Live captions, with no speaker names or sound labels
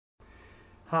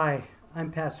Hi,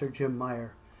 I'm Pastor Jim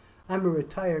Meyer. I'm a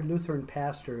retired Lutheran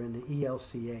pastor in the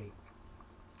ELCA.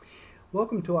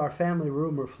 Welcome to our family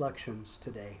room reflections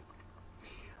today.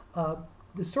 The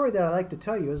story that I'd like to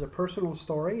tell you is a personal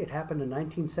story. It happened in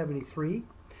 1973,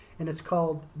 and it's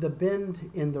called The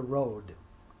Bend in the Road.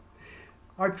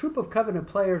 Our troupe of Covenant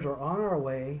players are on our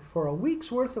way for a week's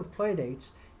worth of playdates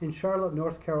in Charlotte,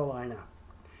 North Carolina.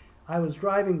 I was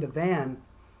driving the van,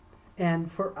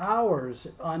 and for hours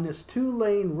on this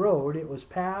two-lane road, it was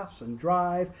pass and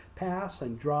drive, pass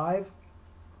and drive.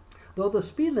 Though the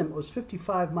speed limit was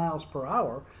 55 miles per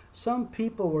hour, some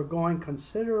people were going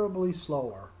considerably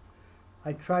slower.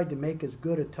 I tried to make as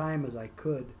good a time as I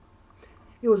could.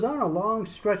 It was on a long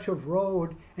stretch of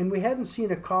road, and we hadn't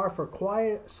seen a car for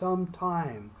quite some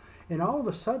time. And all of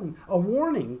a sudden, a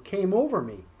warning came over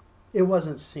me. It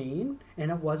wasn't seen,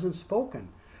 and it wasn't spoken.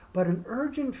 But an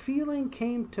urgent feeling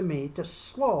came to me to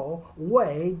slow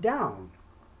way down.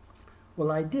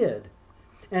 Well, I did.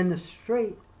 And the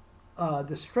straight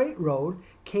road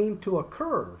came to a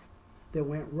curve that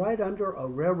went right under a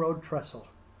railroad trestle.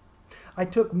 I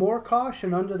took more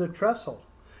caution under the trestle,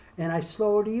 and I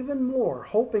slowed even more,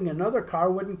 hoping another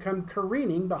car wouldn't come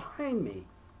careening behind me.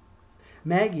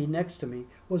 Maggie, next to me,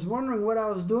 was wondering what I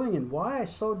was doing and why I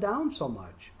slowed down so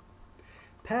much.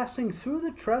 Passing through the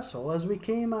trestle, as we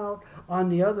came out on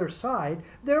the other side,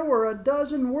 there were a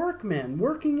dozen workmen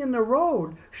working in the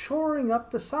road, shoring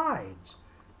up the sides.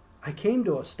 I came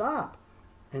to a stop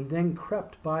and then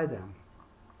crept by them.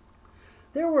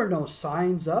 There were no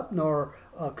signs up nor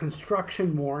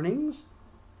construction warnings.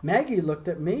 Maggie looked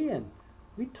at me and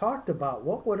we talked about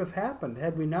what would have happened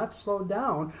had we not slowed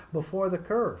down before the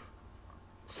curve.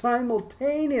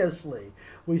 Simultaneously,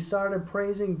 we started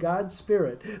praising God's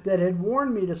Spirit that had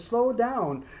warned me to slow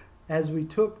down as we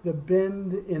took the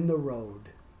bend in the road.